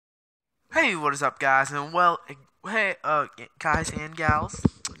Hey, what is up, guys? And hey, guys and gals,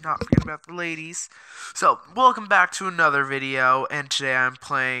 not forgetting about the ladies. So, welcome back to another video, and today I'm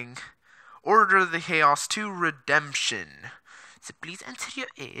playing Order of the Chaos 2 Redemption. So please enter your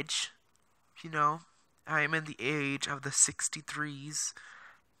age. You know, I am in the age of the 63s.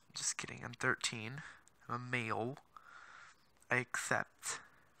 Just kidding, I'm 13. I'm a male. I accept.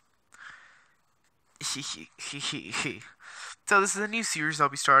 So this is a new series I'll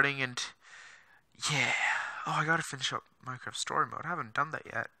be starting, and yeah. Oh, I gotta finish up Minecraft Story Mode. I haven't done that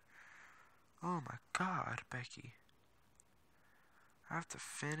yet. Oh my god, Becky. I have to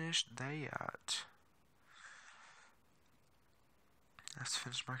finish that. Let's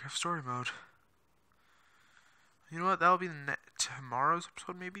finish Minecraft Story Mode. You know what? That'll be tomorrow's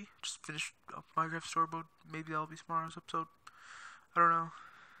episode, maybe? Just finish up Minecraft Story Mode. Maybe that'll be tomorrow's episode. I don't know.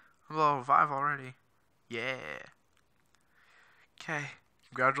 I'm level 5 already. Yeah. Okay.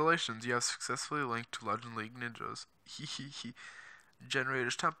 Congratulations, you have successfully linked to Legend League Ninjas.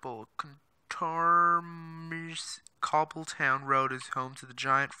 Generator's Temple. Cobbletown Road is home to the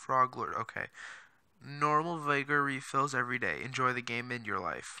giant frog lord. Okay. Normal vigor refills every day. Enjoy the game in your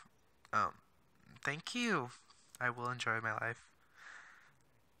life. Thank you. I will enjoy my life.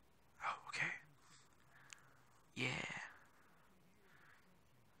 Oh, okay. Yeah.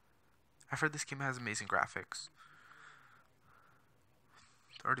 I've heard this game has amazing graphics.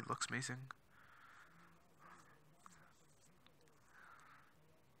 It already looks amazing.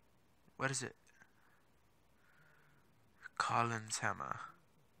 What is it? Colin's hammer.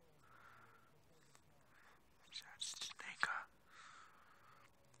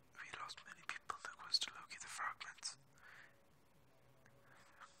 We lost many people in the quest to locate the fragments.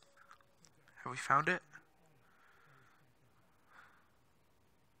 Have we found it?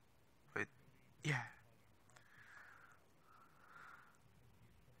 Wait, yeah.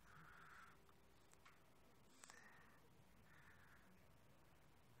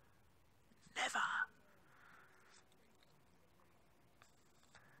 Never.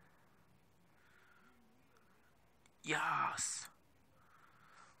 Yes.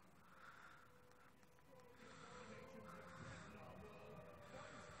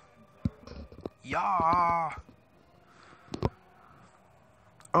 Yeah.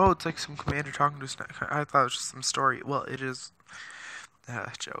 Oh, it's like some commander talking to Snack. I thought it was just some story. Well, it is.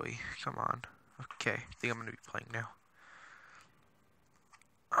 Joey, come on. Okay, I think I'm gonna be playing now.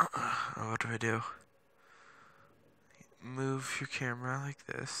 What do I do? Move your camera like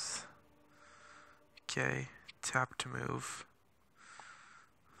this. Okay, tap to move.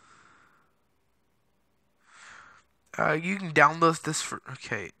 You can download this for.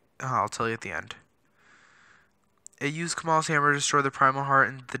 Okay, I'll tell you at the end. Use Kamal's hammer to destroy the Primal Heart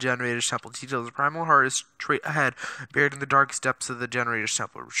in the Generator's Temple. Details: the Primal Heart is straight ahead, buried in the darkest depths of the Generator's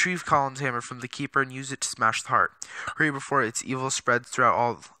Temple. Retrieve Colin's hammer from the Keeper and use it to smash the heart. Hurry before its evil spreads throughout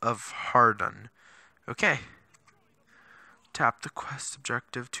all of Hardun. Okay. Tap the quest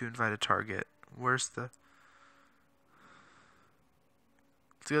objective to invite a target. Where's the...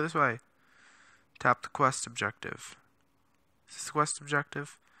 Let's go this way. Tap the quest objective. Is this the quest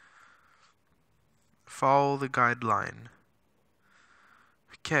objective? Follow the guideline.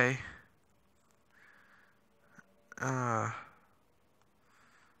 Okay. Do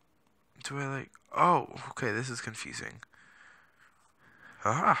I like... Oh, okay, this is confusing.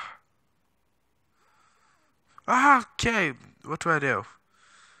 Ah. Ah, okay. What do I do?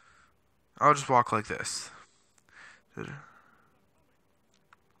 I'll just walk like this.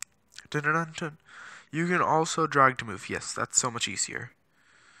 Dun-dun-dun-dun. You can also drag to move. Yes, that's so much easier.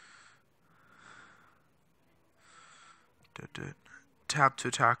 Tap to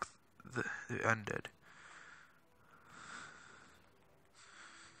attack the ended.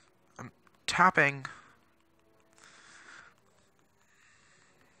 I'm tapping.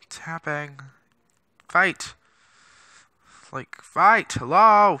 Tapping. Fight. Like, fight.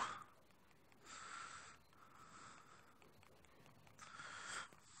 Hello.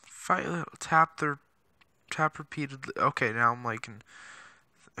 Fight. Tap repeatedly. Okay, now I'm like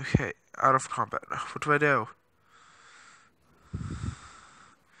okay, out of combat. What do I do?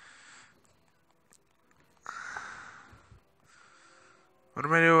 What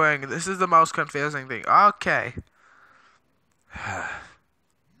am I doing? This is the most confusing thing. Okay.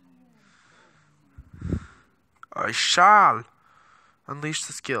 I shall unleash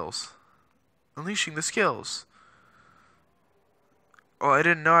the skills. Unleashing the skills. Oh, I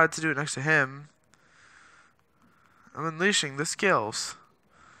didn't know I had to do it next to him. I'm unleashing the skills.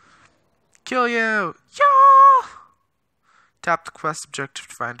 Kill you! Yeah! Tap the quest objective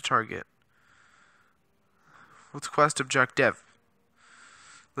to find a target. What's quest objective?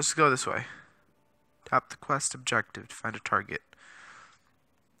 Let's go this way. Tap the quest objective to find a target.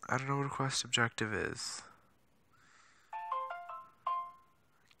 I don't know what a quest objective is.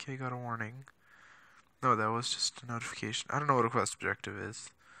 Okay, got a warning. No, that was just a notification. I don't know what a quest objective is.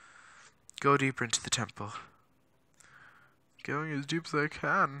 Go deeper into the temple. Going as deep as I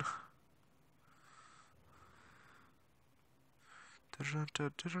can.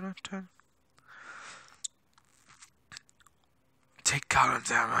 Take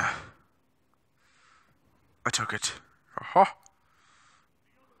Colin's ammo. I took it. Aha.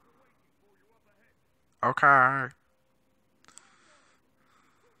 Okay.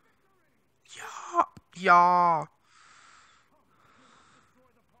 Yeah. Yeah.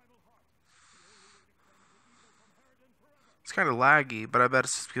 It's kind of laggy, but I bet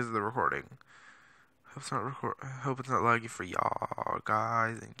it's just because of the recording. Hope it's not laggy for y'all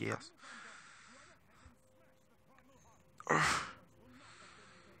guys and gals.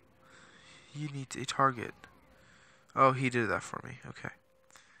 You need a target. Oh, he did that for me. Okay.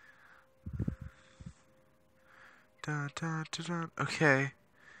 Dun, dun, dun, dun. Okay.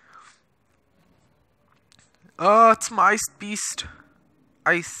 Oh, it's my ice beast.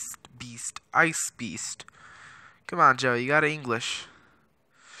 Ice beast. Ice beast. Come on, Joe. You got English.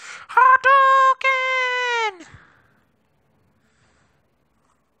 Hadouken!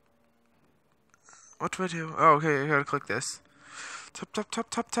 What do I do? Oh, okay. I gotta click this. Tap, tap, tap,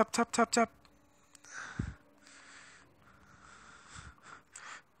 tap, tap, tap, tap, tap.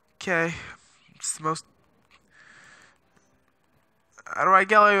 Okay. It's the most... How do I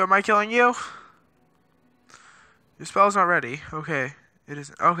kill you? Am I killing you? Your spell's not ready. Okay. It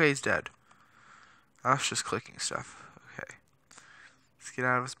isn't. Okay, he's dead. I was just clicking stuff. Okay. Let's get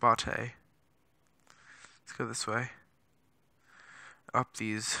out of his bate. Let's go this way. Up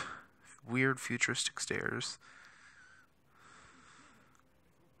these weird futuristic stairs.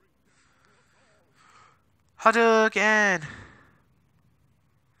 Hadouken!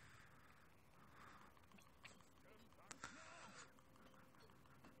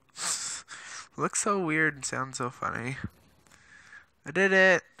 Looks so weird and sounds so funny. I did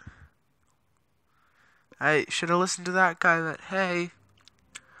it! I should have listened to that guy, but hey.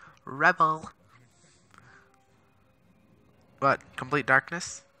 Rebel. What? Complete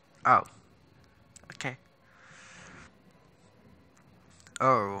darkness? Oh. Okay.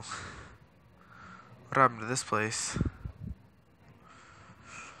 Oh. What happened to this place?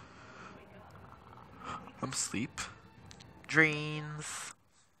 I'm asleep. Dreams.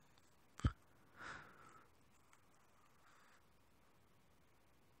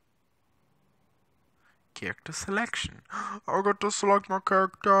 Character selection. I got to select my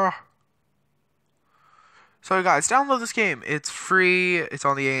character. So guys, download this game. It's free. It's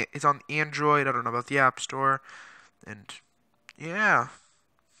on Android. I don't know about the App Store. And yeah.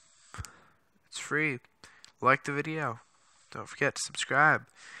 It's free. Like the video. Don't forget to subscribe.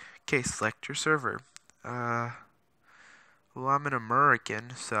 Okay, select your server. Well, I'm an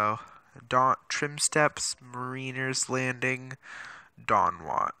American, so Trim Steps, Mariners Landing, Dawn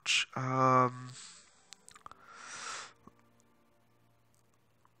Watch.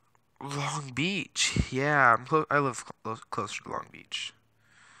 Long Beach. Yeah, I live closer to Long Beach.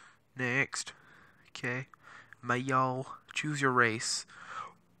 Next. Okay. Mayo. Choose your race.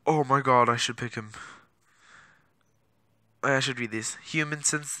 Oh my god, I should pick him. I should read these. Humans,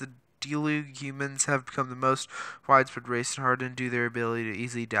 since the Deluge, humans have become the most widespread race and hardened due to their ability to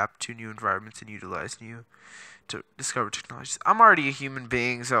easily adapt to new environments and utilize to discover technologies. I'm already a human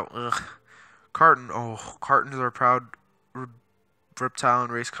being, so ugh. Cartons are proud reptile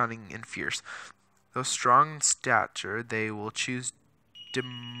and race, cunning and fierce. Though strong in stature, they will choose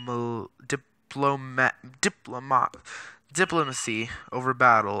diplomacy over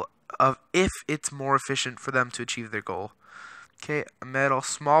battle if it's more efficient for them to achieve their goal. Okay,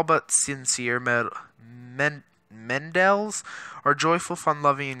 small but sincere. Mendels are joyful,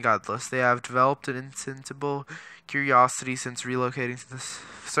 fun-loving, and godless. They have developed an insatiable curiosity since relocating to the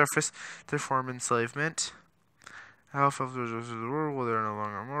surface to form enslavement. How officers of the world, well, they're no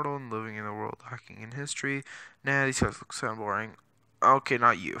longer mortal and living in a world lacking in history. Nah, these guys look so boring. Okay,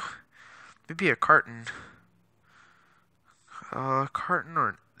 not you. Maybe a carton. Carton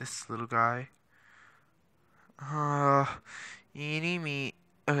or this little guy. Eeny me.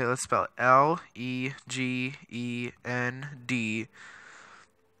 Okay, let's spell it. Legend. Leagueninjas.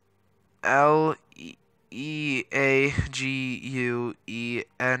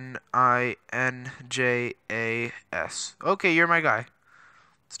 Okay, you're my guy.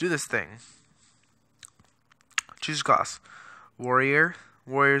 Let's do this thing. Choose class. Warrior.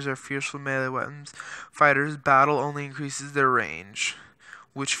 Warriors are fierce with melee weapons. Fighters. Battle only increases their range.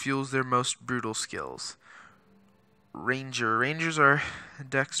 which fuels their most brutal skills. Ranger. Rangers are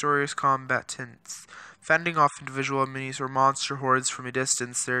dexterous combatants. Fending off individual enemies or monster hordes from a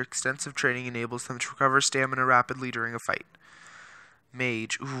distance, their extensive training enables them to recover stamina rapidly during a fight.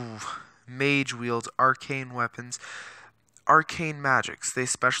 Mage. Ooh. Mage wields arcane weapons. Arcane magics. They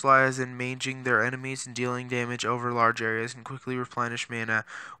specialize in maging their enemies and dealing damage over large areas and quickly replenish mana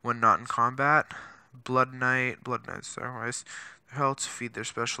when not in combat. Blood Knight. Blood Knights otherwise help to feed their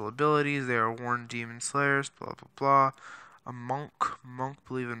special abilities. They are warned demon slayers. Blah blah blah. A monk. Monk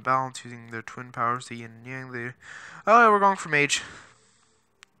believe in balance using their twin powers, the yin and yang. Oh, yeah, we're going for mage.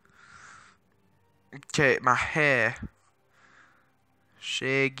 Okay, my hair.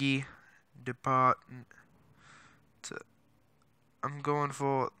 Shaggy. Depart. I'm going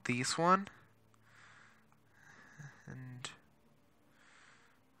for this one. And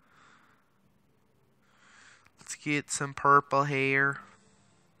let's get some purple hair.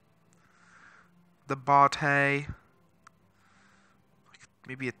 The botte.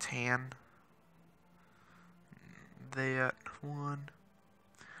 Maybe a tan. That one.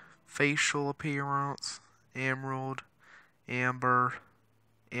 Facial appearance. Emerald. Amber.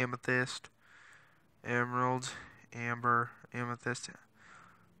 Amethyst. Emerald. Amber. Amethyst.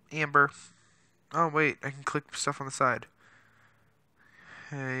 Amber. Oh, wait. I can click stuff on the side.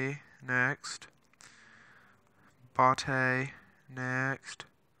 Hey. Next. Botte. Next.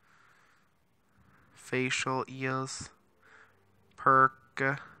 Facial ears. Perk.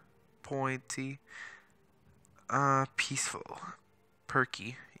 Pointy. Peaceful.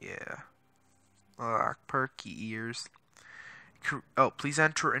 Perky. Yeah. Perky ears. Oh, please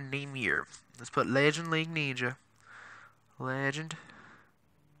enter a name here. Let's put Legend League Ninja. Legend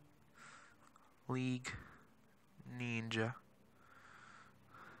League Ninja.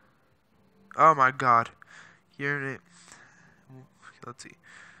 Oh my god. Your name. Let's see.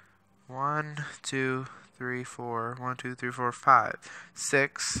 1, 2, 3, 4. 1, 2, 3, 4, 5,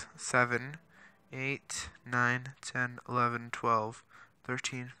 6, 7, 8, 9, 10, 11, 12,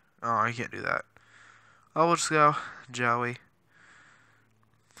 13. Oh, I can't do that. Oh, we'll just go Joey.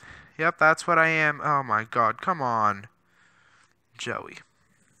 Yep, that's what I am. Oh my god, come on. Joey.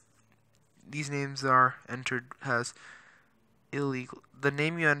 These names are entered has illegal. The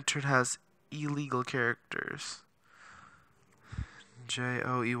name you entered has illegal characters.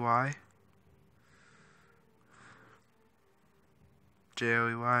 Joey.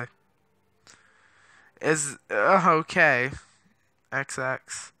 Joey. Is okay.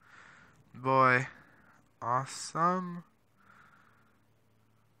 XX. Boy. Awesome.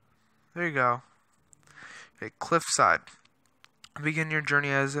 There you go. Okay, Cliffside. Begin your journey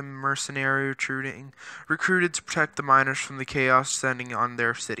as a mercenary recruited to protect the miners from the chaos descending on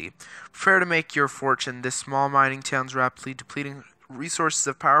their city. Prepare to make your fortune. This small mining town's rapidly depleting resources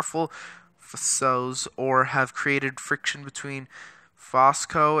of powerful foes or have created friction between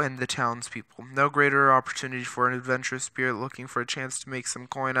Fosco and the townspeople. No greater opportunity for an adventurous spirit looking for a chance to make some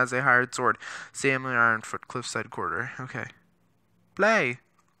coin as a hired sword. Stanley Ironfoot, Cliffside Quarter. Okay. Play.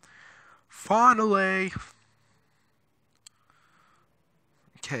 Finally.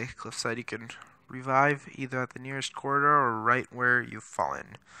 Okay, Cliffside, you can revive either at the nearest corridor or right where you've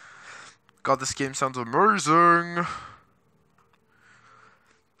fallen. God, this game sounds amazing.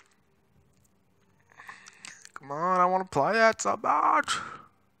 Come on, I want to play that so much.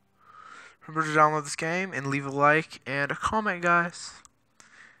 Remember to download this game and leave a like and a comment, guys.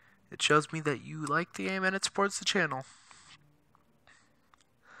 It shows me that you like the game and it supports the channel.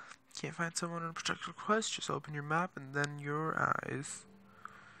 Can't find someone in a particular quest, just open your map and then your eyes.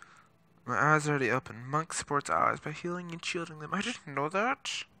 My eyes are already open. Monk supports allies by healing and shielding them. I didn't know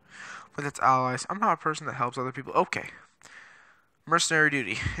that. But that's allies. I'm not a person that helps other people. Okay. Mercenary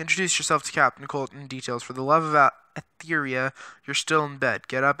duty. Introduce yourself to Captain Colton. Details. For the love of Etheria, you're still in bed.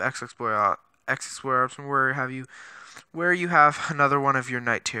 Get up, explore up somewhere where you have another one of your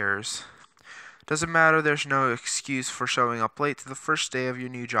night terrors. Doesn't matter, there's no excuse for showing up late to the first day of your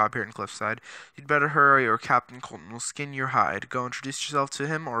new job here in Cliffside. You'd better hurry or Captain Colton will skin your hide. Go introduce yourself to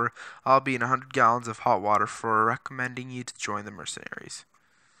him or I'll be in 100 gallons of hot water for recommending you to join the mercenaries.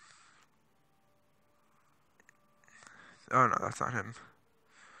 Oh no, that's not him.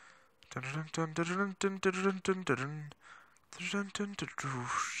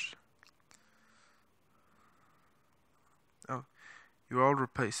 Oh, you're all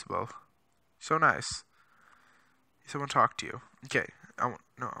replaceable. So nice. Someone talk to you. Okay.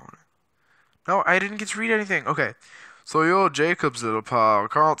 No, I didn't get to read anything. Okay. So you're Jacob's little pal.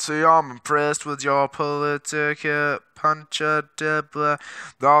 Can't see I'm impressed with your political puncher dibler.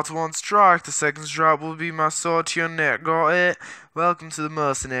 That's one strike. The second strike will be my sword to your neck. Got it? Welcome to the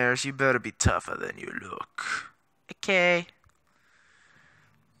mercenaries. You better be tougher than you look. Okay.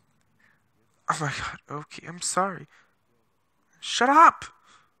 Oh my god. Okay, I'm sorry. Shut up.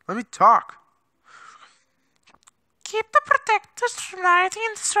 Let me talk. Keep the protectors from rioting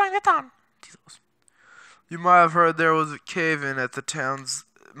and destroying the town. You might have heard there was a cave-in at the town's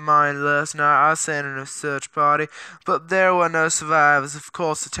mine last night. I sent in a search party, but there were no survivors. Of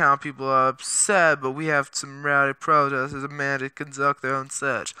course, the town people are upset, but we have some rowdy protesters demanded to conduct their own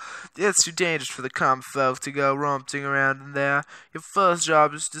search. It's too dangerous for the common folk to go romping around in there. Your first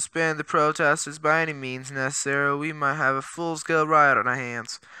job is to disband the protesters by any means necessary, or we might have a full-scale riot on our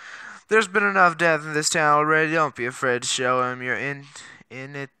hands. There's been enough death in this town already. Don't be afraid to show him your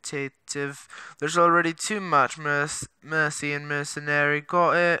initiative. There's already too much mercy and mercenary.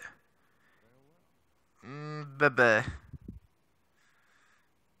 Got it? Bye-bye.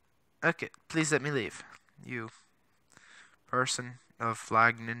 Okay, please let me leave. You person of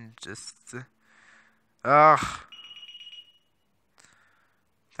LeagueNinjas. Ugh.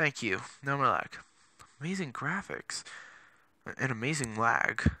 Thank you. No more lag. Amazing graphics. And amazing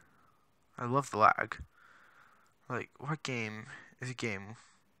lag. I love the lag. Like, what game is a game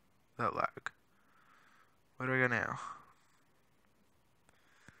without lag? Where do I go now?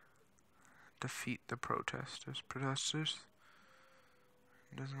 Defeat the protesters. Protesters?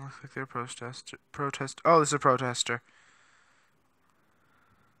 It doesn't look like they're protest. Oh, this is a protester.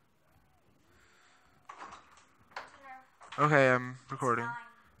 Okay, I'm recording.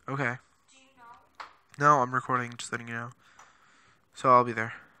 Okay. No, I'm recording, just letting you know. So I'll be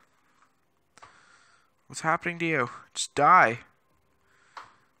there. What's happening to you? Just die.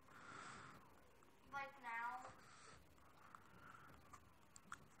 Like now?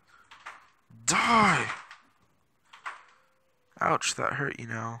 Die! Ouch, that hurt, you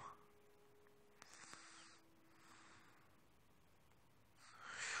know.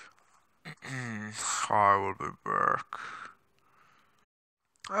 I will be back.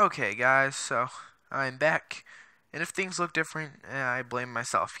 Okay, guys, so I'm back. And if things look different, I blame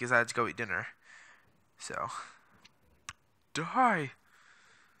myself because I had to go eat dinner. So, die!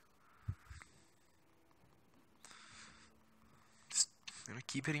 Just gonna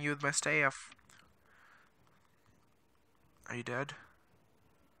keep hitting you with my staff. Are you dead?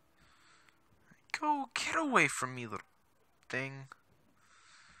 Go, get away from me, little thing.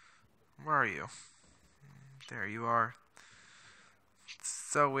 Where are you? There you are. It's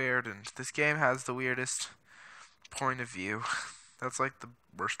so weird, and this game has the weirdest point of view. That's like the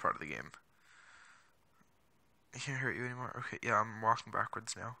worst part of the game. I can't hurt you anymore. Okay, yeah, I'm walking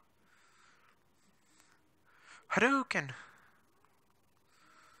backwards now. Hadouken!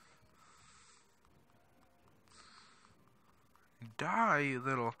 Die, you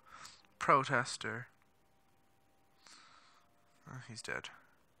little protester. Oh, he's dead.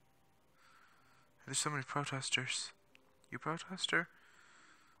 There's so many protesters. You protester?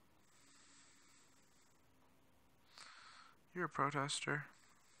 You're a protester.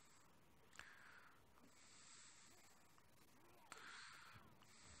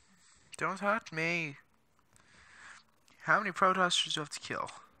 Don't hurt me. How many protesters do you have to kill?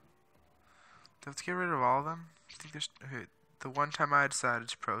 Do I have to get rid of all of them? I think there's... Okay, the one time I decided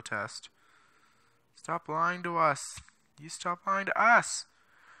to protest. Stop lying to us. You stop lying to us.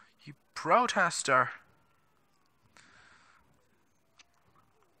 You protester.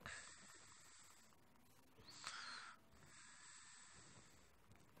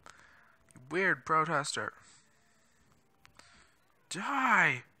 You weird protester.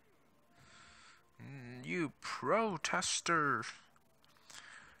 Die. You protester.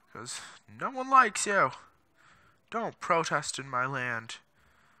 Because no one likes you. Don't protest in my land.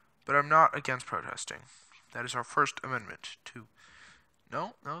 But I'm not against protesting. That is our First Amendment to...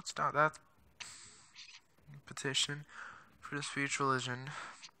 No, it's not that. Petition for the speech, religion,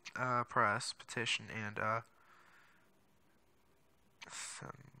 press, petition, and,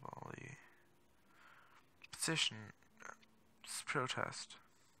 assembly. Petition, protest.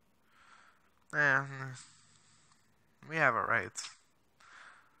 We have our rights.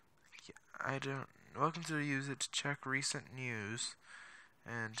 I don't... Welcome to use it to check recent news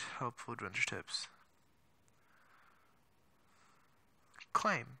and helpful adventure tips.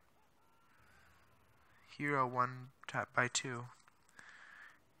 Claim. Hero 1 tap by 2.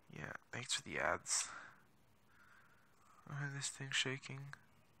 Yeah, thanks for the ads. Oh, this thing's shaking.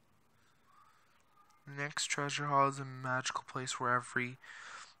 The next treasure hall is a magical place where every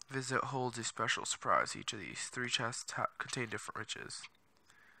Visit holds a special surprise. Each of these 3 chests contain different riches.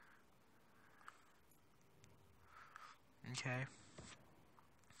 Okay.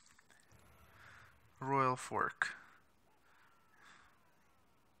 Royal Fork.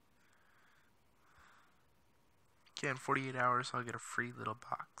 Okay, in 48 hours I'll get a free little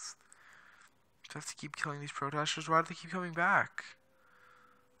box. Do I have to keep killing these protesters? Why do they keep coming back?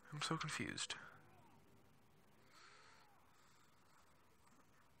 I'm so confused.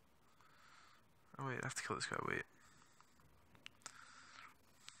 Oh wait, I have to kill this guy, wait.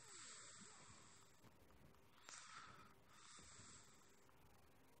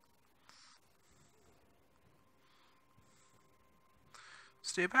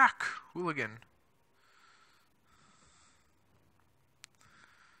 Stay back, hooligan.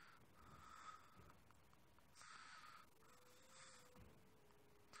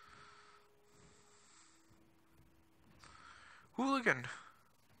 Hooligan.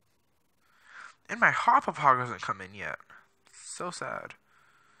 And my Hoppapog hasn't come in yet. So sad.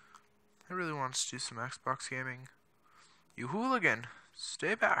 I really want to do some Xbox gaming. You hooligan.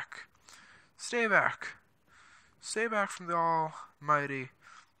 Stay back. Stay back. Stay back from the almighty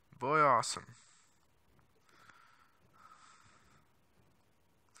Boy Awesome.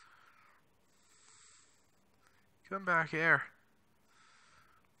 Come back here.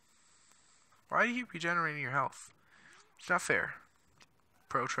 Why do you keep regenerating your health? It's not fair.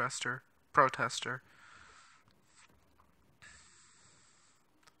 Protester.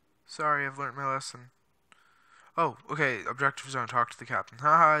 Sorry, I've learned my lesson. Oh, okay, objective zone, talk to the captain.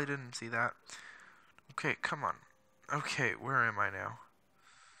 Haha, I didn't see that. Okay, come on. Okay, where am I now?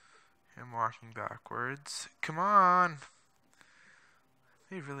 I'm walking backwards. Come on!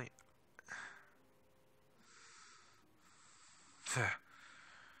 They really...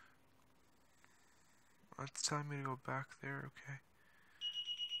 It's telling me to go back there, okay.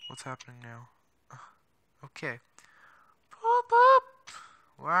 What's happening now? Okay. Boop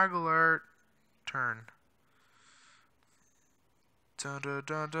boop! Lag alert. Turn. Dun dun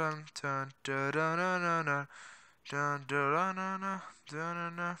dun dun dun dun dun dun dun dun dun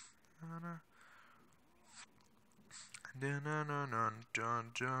dun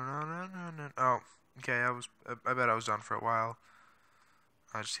dun dun. Oh, okay, I bet I was done for a while.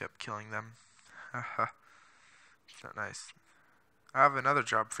 I just kept killing them. Haha. It's not nice. I have another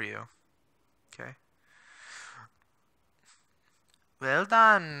job for you. Okay. Well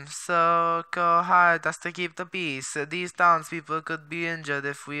done. So go hard just to keep the peace. These townspeople could be injured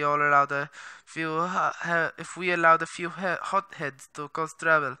if we all allowed a few hotheads to cause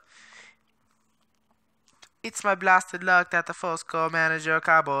trouble. It's my blasted luck that the Fosco manager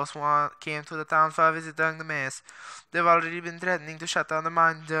Cabos came to the town for a visit during the mess. They've already been threatening to shut down the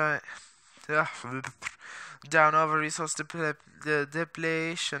mine down over resource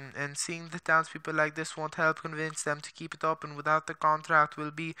depletion, and seeing the townspeople like this won't help convince them to keep it open. Without the contract,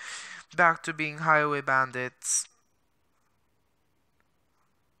 we'll be back to being highway bandits.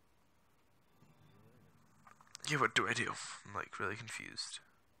 Yeah, what do I do? I'm like really confused.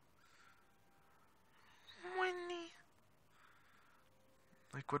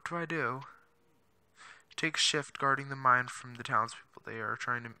 Like, what do I do? Take shift guarding the mine from the townspeople they are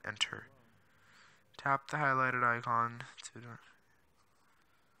trying to enter. Tap the highlighted icon to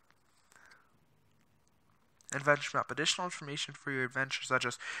adventure map. Additional information for your adventure, such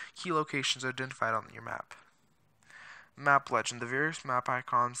as key locations identified on your map. Map legend. The various map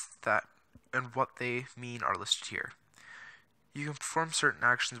icons that and what they mean are listed here. You can perform certain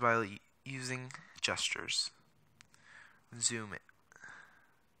actions by using gestures. Zoom it.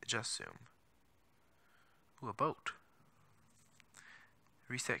 Just zoom. Ooh, a boat.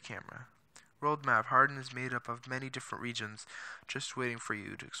 Reset camera. World map. Hardin is made up of many different regions, just waiting for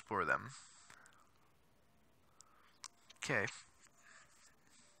you to explore them. Okay.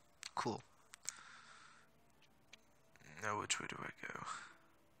 Cool. Now which way do I go?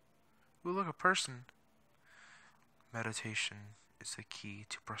 Ooh, look, a person. Meditation is the key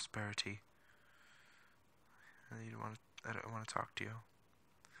to prosperity. I don't want to talk to you.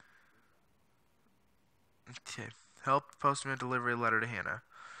 Okay. Help the postman deliver a letter to Hannah.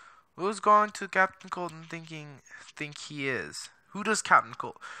 Who's going to Captain Colton think he is? Who does Captain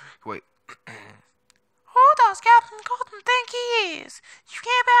Colton... Wait. Who does Captain Colton think he is? You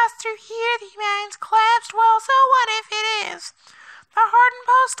can't pass through here. The mine's collapsed. Well, so what if it is? The Hardin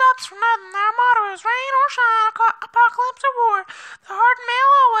post stops for nothing. Our motto is rain or shine, apocalypse or war. The Hardin mail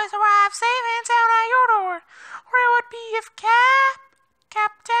always arrives safe and sound at your door. Or it would be if Captain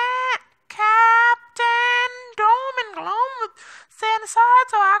Dome and Gloom would stand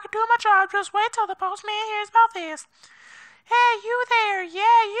aside so I could do my job. Just wait till the postman hears about this. Hey, you there.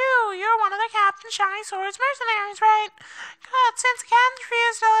 Yeah, you. and shiny swords, mercenaries, right? God, since the captain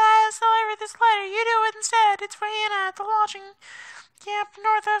refused to let us deliver this letter, you do it instead. It's for Hannah at the launching camp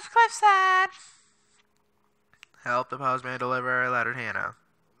north of Cliffside. Help the postman deliver a letter to Hannah.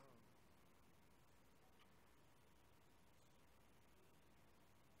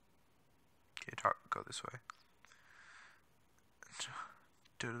 Okay, go this way.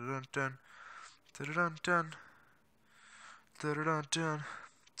 Dun dun dun dun dun dun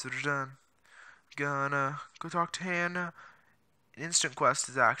dun dun. Gonna go talk to Hannah. An instant quest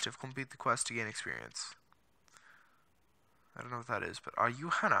is active. Complete the quest to gain experience. I don't know what that is, but are you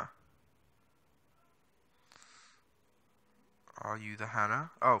Hannah? Are you the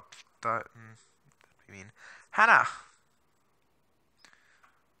Hannah? Oh, that. I mean, Hannah.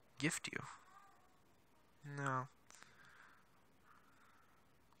 Gift you? No.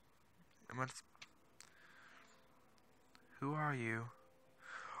 Who are you?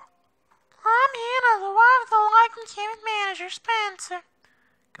 I'm Hannah, the wife of the LeagueNinjas manager, Spencer.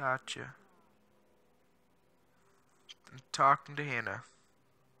 Gotcha. I'm talking to Hannah.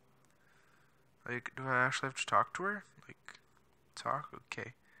 Like, do I actually have to talk to her? Like, talk?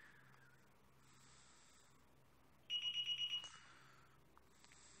 Okay.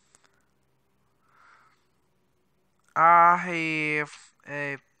 I have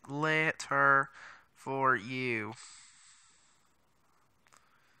a letter for you.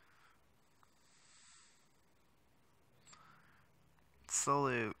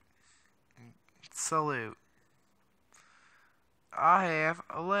 Salute. Salute. I have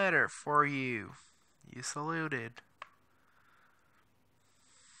a letter for you. You saluted.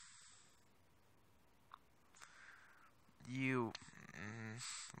 You.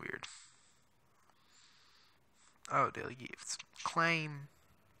 Weird. Oh, daily gifts. Claim.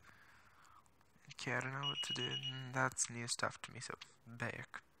 Okay, I don't know what to do. That's new stuff to me, so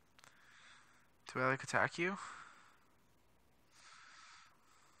back. Do I like attack you?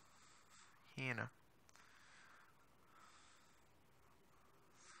 Hannah.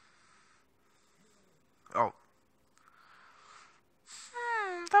 Oh.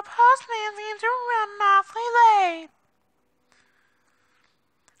 The postman seems to run awfully late.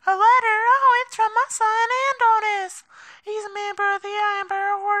 A letter? Oh, it's from my son Andonis. He's a member of the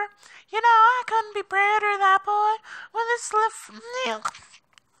Amber Order. You know, I couldn't be prouder of that boy. When he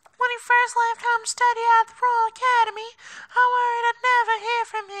first left home to study at the Royal Academy, I worried I'd never hear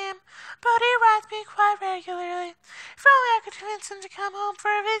from him. But he writes me quite regularly. If only I could convince him to come home for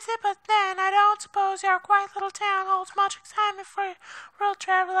a visit, but then I don't suppose our quiet little town holds much excitement for a world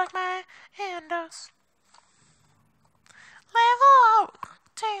traveler like my Andos. Level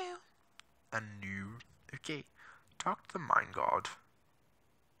 2. A new. Okay. Talk to the Mind God.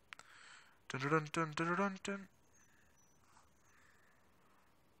 Dun dun dun dun dun dun.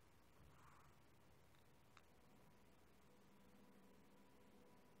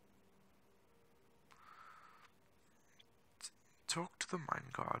 Talk to the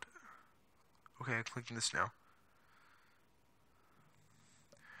Mind God. Okay, I'm clicking this now.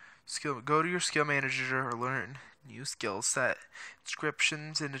 Go to your skill manager or learn new skills, set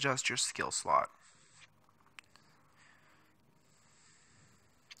inscriptions, and adjust your skill slot.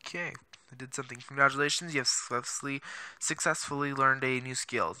 Okay, I did something. Congratulations, you have successfully learned a new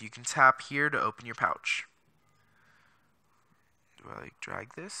skill. You can tap here to open your pouch. Do I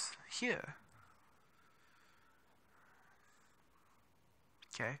drag this? Here.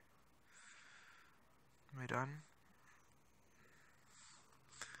 Okay. Am I done?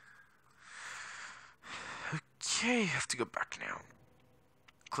 Okay, I have to go back now.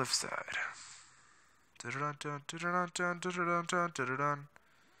 Cliffside.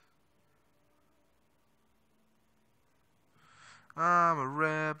 I'm a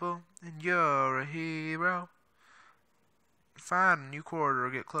rebel and you're a hero. Find a new corridor,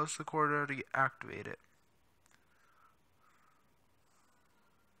 get close to the corridor to activate it.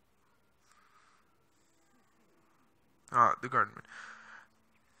 The gardener.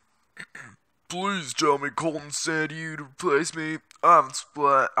 Please tell me Colton said you to replace me.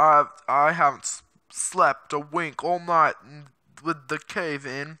 I haven't slept a wink all night with the cave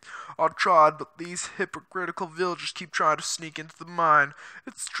in. I tried, but these hypocritical villagers keep trying to sneak into the mine.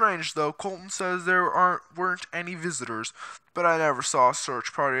 It's strange though. Colton says there weren't any visitors, but I never saw a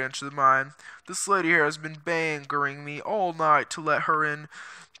search party enter the mine. This lady here has been bangering me all night to let her in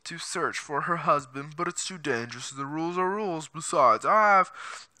to search for her husband, but it's too dangerous. The rules are rules. Besides, I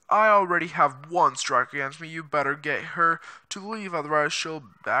already have one strike against me. You better get her to leave, otherwise she'll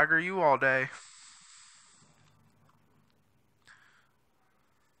bagger you all day.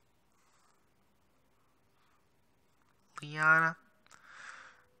 Liana,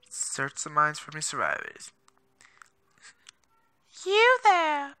 Search the mines for any survivors. You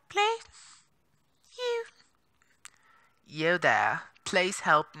there, please. You there. Please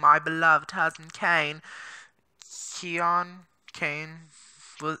help my beloved husband Kane.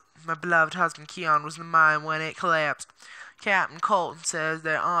 My beloved husband Keon was in the mine when it collapsed. Captain Colton says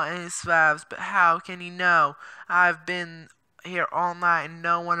there aren't any survivors, but how can he know? I've been here all night and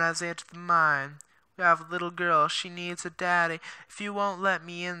no one has entered the mine. We have a little girl. She needs a daddy. If you won't let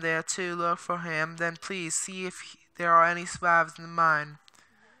me in there to look for him, then please see if there are any survivors in the mine.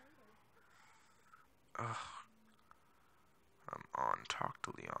 Ugh. I'm on. Talk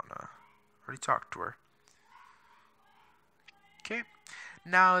to Liana. Already talked to her. Okay.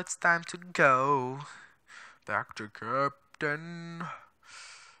 Now it's time to go. Back to Captain.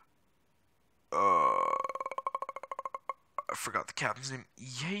 I forgot the captain's name.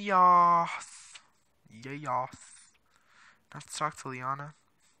 Yes. Let's talk to Liana.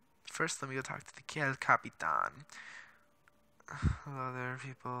 First, let me go talk to the El Capitan. Hello there,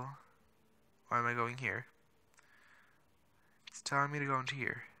 people. Why am I going here? It's telling me to go into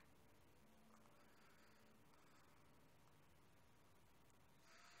here.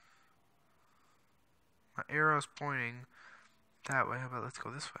 My arrow's pointing that way. How about let's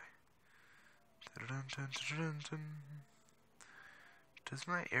go this way? Does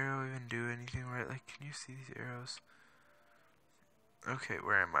my arrow even do anything right? Like, can you see these arrows? Okay,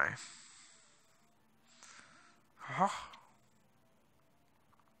 where am I? Oh.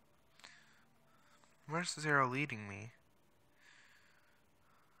 Where's this arrow leading me?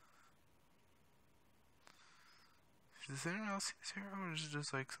 Does anyone else see this arrow, or is it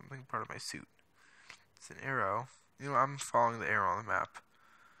just like something part of my suit? It's an arrow. You know, I'm following the arrow on the map.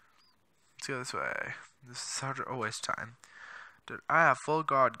 Let's go this way. This is Sergeant Always time. Dude, I have full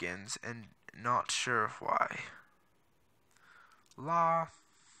Godgins and not sure of why. La.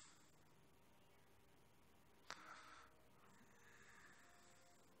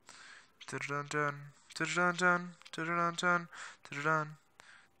 Dun dun dun dun dun dun dun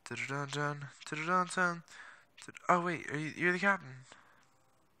dun dun. Oh wait, you're the captain.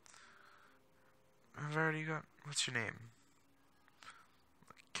 I've already got. What's your name?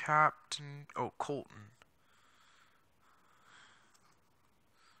 Captain. Oh, Colton.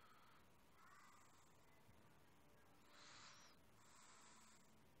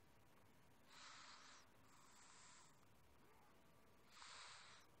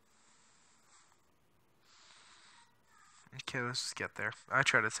 Okay, let's just get there. I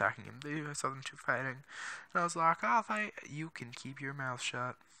tried attacking him. I saw them two fighting. And I was like, I'll fight. You can keep your mouth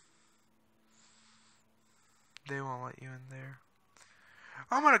shut. They won't let you in there.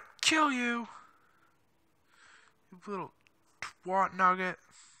 I'm gonna kill you! You little twat nugget.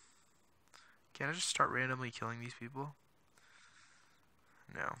 Can I just start randomly killing these people?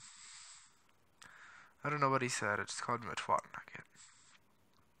 No. I don't know what he said. I just called him a twat nugget.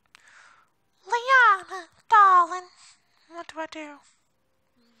 Liana, darling, what do I do?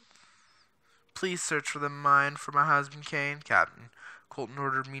 Please search for the mine for my husband Kane. Captain Colton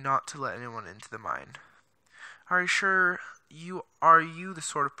ordered me not to let anyone into the mine. Are you sure are you the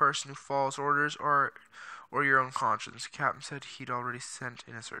sort of person who follows orders or your own conscience? The captain said he'd already sent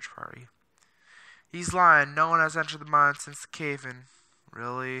in a search party. He's lying. No one has entered the mine since the cave-in.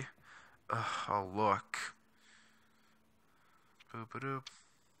 Really? Ugh, oh, look. Boop-a-doop.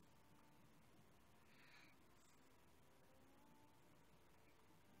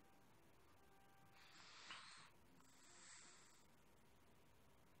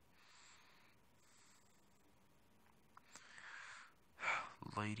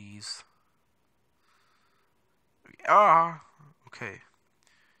 Ladies. Ah! Okay.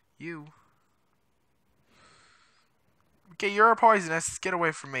 You. Okay, you're poisonous. Get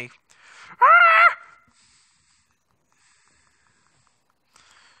away from me. Ah!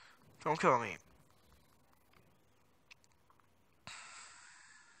 Don't kill me.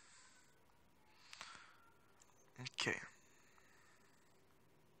 Okay.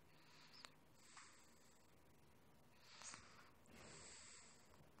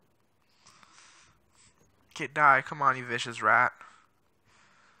 Okay, die. Come on, you vicious rat.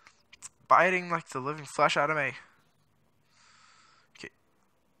 It's biting like the living flesh out of me. Okay.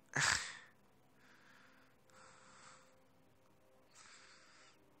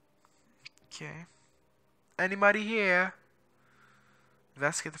 Okay. Anybody here?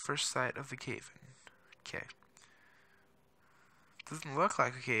 Investigate the first site of the cave-in. Okay. Doesn't look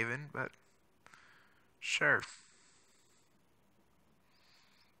like a cave-in, but sure.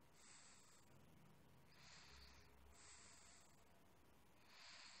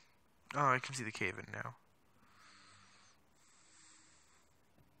 Oh, I can see the cave-in now.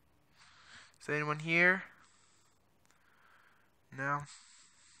 Is anyone here? No.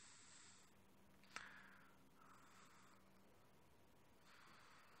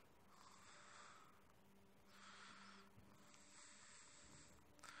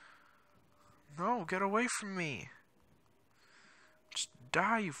 No, get away from me. Just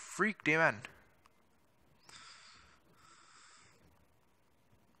die, you freak demon.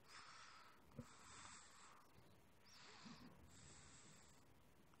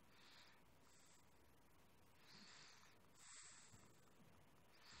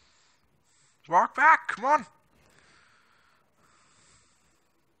 Walk back, come on.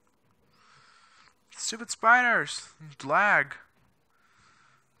 Stupid spiders and lag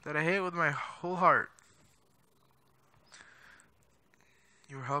that I hate with my whole heart.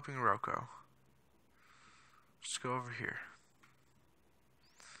 You were helping Rocco. Just go over here.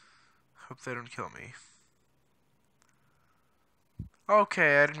 Hope they don't kill me.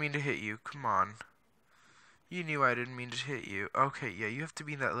 Okay, I didn't mean to hit you. Come on. You knew I didn't mean to hit you. Okay, yeah, you have to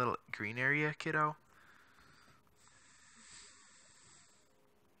be in that little green area, kiddo.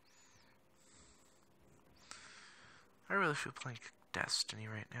 I really feel playing Destiny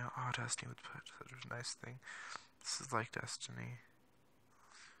right now. Oh, Destiny would put such a nice thing. This is like Destiny.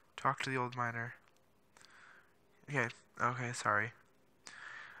 Talk to the old miner. Okay, sorry.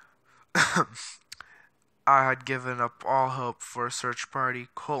 I had given up all hope for a search party.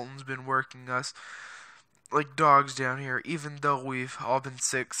 Colton's been working us like dogs down here, even though we've all been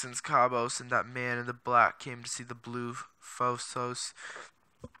sick since Cabos and that man in the black came to see the blue photos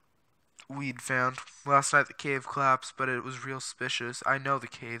we'd found. Last night the cave collapsed, but it was real suspicious. I know the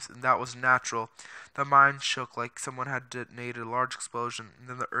caves, and that was natural. The mine shook like someone had detonated a large explosion, and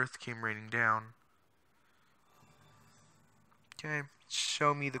then the earth came raining down. Okay,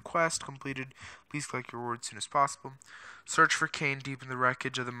 show me the quest completed. Please collect your rewards as soon as possible. Search for Kane deep in the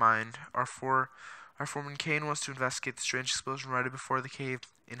wreckage of the mine. Our foreman Kane wants to investigate the strange explosion right before the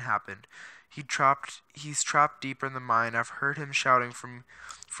cave-in happened. He's trapped deeper in the mine. I've heard him shouting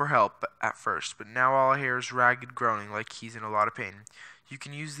for help at first, but now all I hear is ragged groaning like he's in a lot of pain. You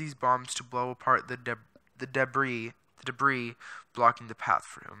can use these bombs to blow apart the debris blocking the path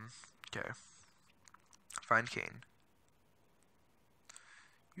for him. Okay. Find Kane.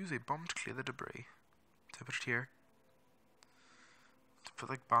 Use a bomb to clear the debris. Do I put it here? To put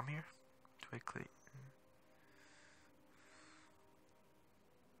like bomb here? Do I clear?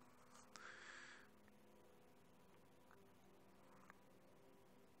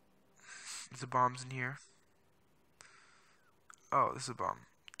 Is the bombs in here? Oh, this is a bomb.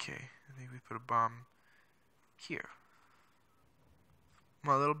 Okay, I think we put a bomb here.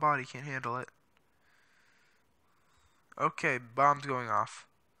 My little body can't handle it. Okay, bomb's going off.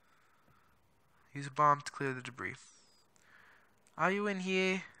 Use a bomb to clear the debris. Are you in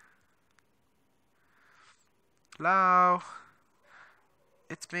here? Hello?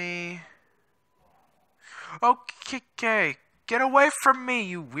 It's me. Okay, get away from me,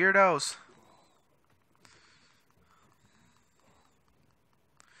 you weirdos.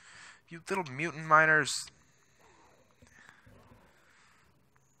 You little mutant miners.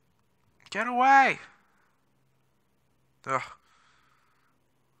 Get away. Ugh.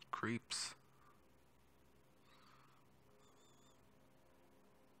 Creeps.